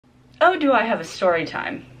Oh, do I have a story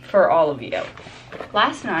time for all of you.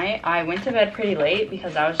 Last night, I went to bed pretty late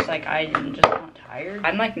because I was just like, I'm just not tired.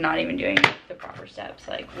 I'm like not even doing the proper steps.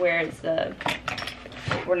 Like, where's the,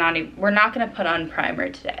 we're not gonna put on primer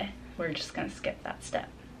today. We're just gonna skip that step.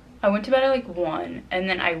 I went to bed at like 1 and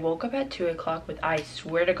then I woke up at 2 o'clock with, I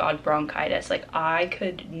swear to God, bronchitis. Like, I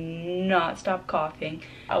could not stop coughing.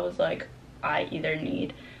 I was like, I either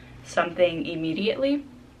need something immediately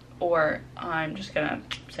or I'm just gonna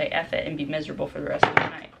say F it and be miserable for the rest of the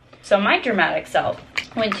night. So my dramatic self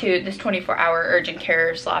went to this 24-hour urgent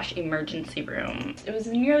care / emergency room. It was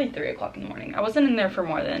nearly 3 o'clock in the morning. I wasn't in there for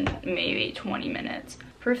more than maybe 20 minutes.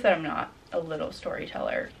 Proof that I'm not a little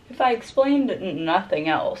storyteller. If I explained nothing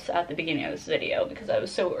else at the beginning of this video because I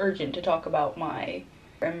was so urgent to talk about my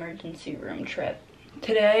emergency room trip.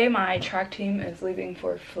 Today, my track team is leaving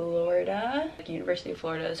for Florida. The University of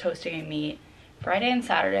Florida is hosting a meet Friday and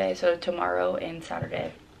Saturday, so tomorrow and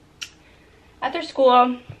Saturday at their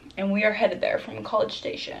school, and we are headed there from College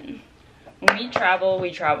Station. When we travel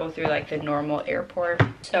through like the normal airport.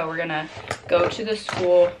 So we're gonna go to the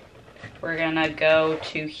school, we're gonna go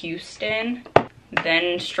to Houston,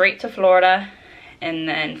 then straight to Florida, and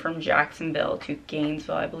then from Jacksonville to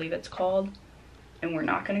Gainesville, I believe it's called. And we're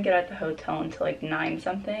not gonna get at the hotel until like 9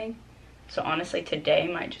 something. So honestly, today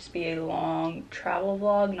might just be a long travel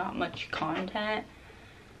vlog, not much content.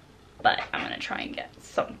 But I'm gonna try and get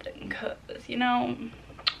something, cause you know,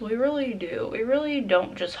 we really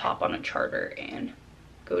don't just hop on a charter and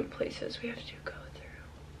go to places. We have to go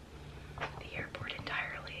through the airport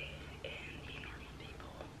entirely and be normal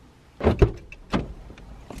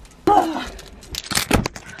people.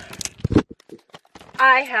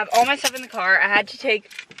 I have all my stuff in the car. I had to take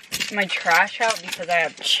my trash out because I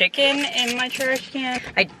have chicken in my trash can.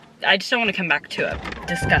 I just don't want to come back to a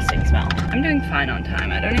disgusting smell. I'm doing fine on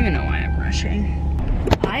time. I don't even know why I'm rushing.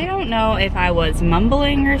 I don't know if I was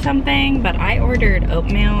mumbling or something, but I ordered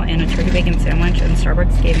oatmeal and a turkey bacon sandwich, and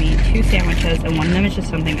Starbucks gave me 2 sandwiches, and one of them is just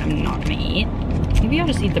something I'm not gonna eat. Maybe I'll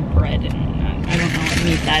just eat the bread, and I don't know what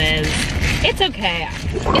meat that is. It's okay.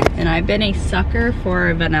 And I've been a sucker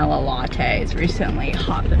for vanilla lattes recently,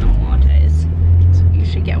 hot vanilla lattes. So you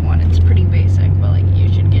should get one. It's pretty basic, but like you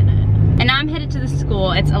should get it. And now I'm headed to the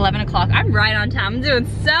school. It's 11 o'clock. I'm right on time. I'm doing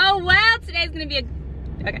so well. Today's gonna be a,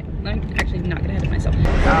 okay, I'm actually not gonna hit myself.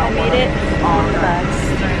 I made it on the bus.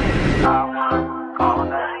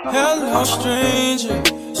 Hello stranger,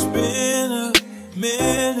 it's been a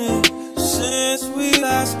minute since we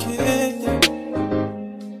last kicked it.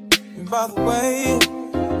 And by the way,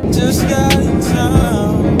 just got in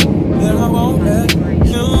town, and I won't let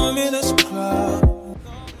you in this club.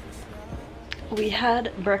 We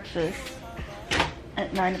had breakfast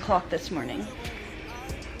at 9 o'clock this morning.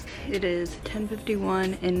 It is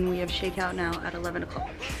 10:51 and we have shakeout now at 11 o'clock.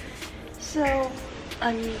 So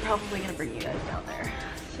I'm probably gonna bring you guys down there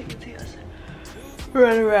so you can see us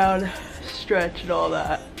run around, stretch and all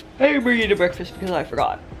that. I didn't bring you to breakfast because I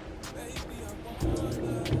forgot.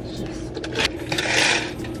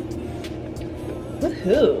 With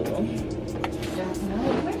who? Don't know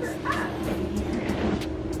where you're at.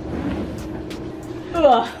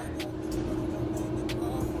 Ugh.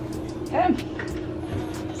 Okay.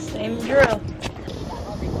 Same drill.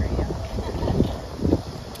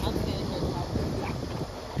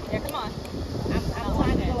 Yeah, come on. I'm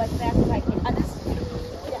trying to go as fast as I can.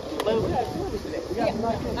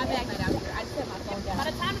 My bag right out here. I just set my phone down. By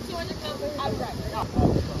the time it's yours, it goes. I'll be right.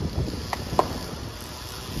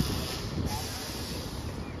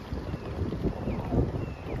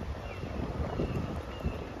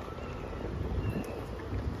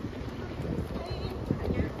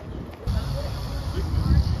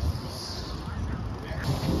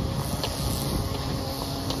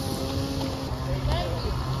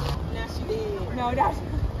 No, that's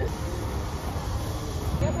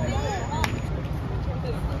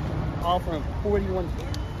offering 41.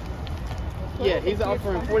 Yeah, he's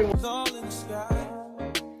offering 41.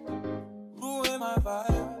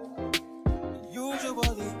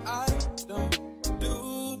 Usually I don't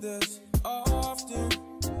do this often,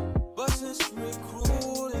 but since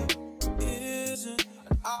recruiting isn't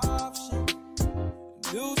an option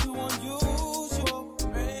due to unusual.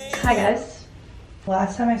 Hi guys.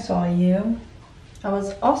 Last time I saw you, I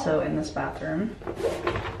was also in this bathroom,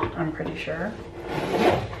 I'm pretty sure.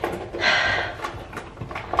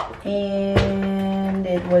 And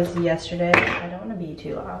it was yesterday. I don't want to be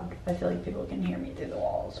too loud. I feel like people can hear me through the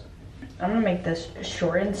walls. I'm gonna make this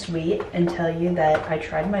short and sweet and tell you that I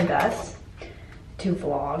tried my best to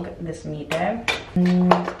vlog this meet day.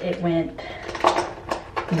 And it went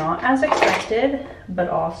not as expected, but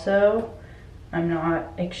also I'm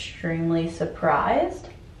not extremely surprised.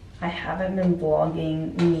 I haven't been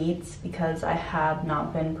vlogging meets because I have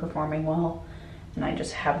not been performing well and I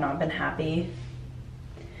just have not been happy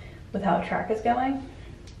with how track is going.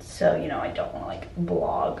 So, you know, I don't want to like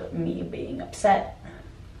vlog me being upset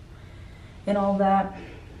and all that.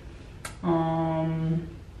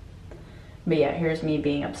 But yeah, here's me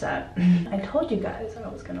being upset. I told you guys I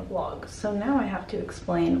was gonna vlog, so now I have to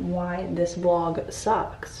explain why this vlog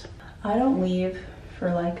sucks. I don't leave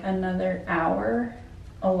for like another hour.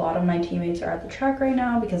 A lot of my teammates are at the track right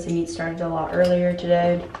now because the meet started a lot earlier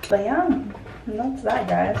today. But yeah, that's that,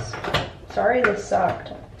 guys. Sorry this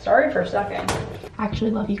sucked. Sorry for sucking. I actually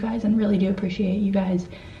love you guys and really do appreciate you guys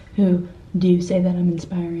who do say that I'm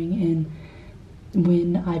inspiring. And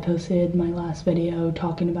when I posted my last video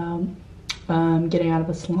talking about getting out of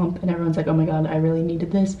a slump and everyone's like, oh my god, I really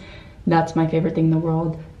needed this, that's my favorite thing in the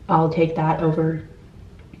world. I'll take that over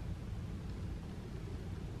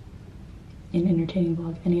an entertaining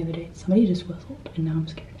vlog any other day. Somebody just whistled and now I'm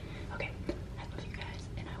scared. Okay, I love you guys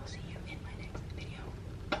and I will see you in my next video.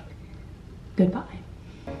 Goodbye.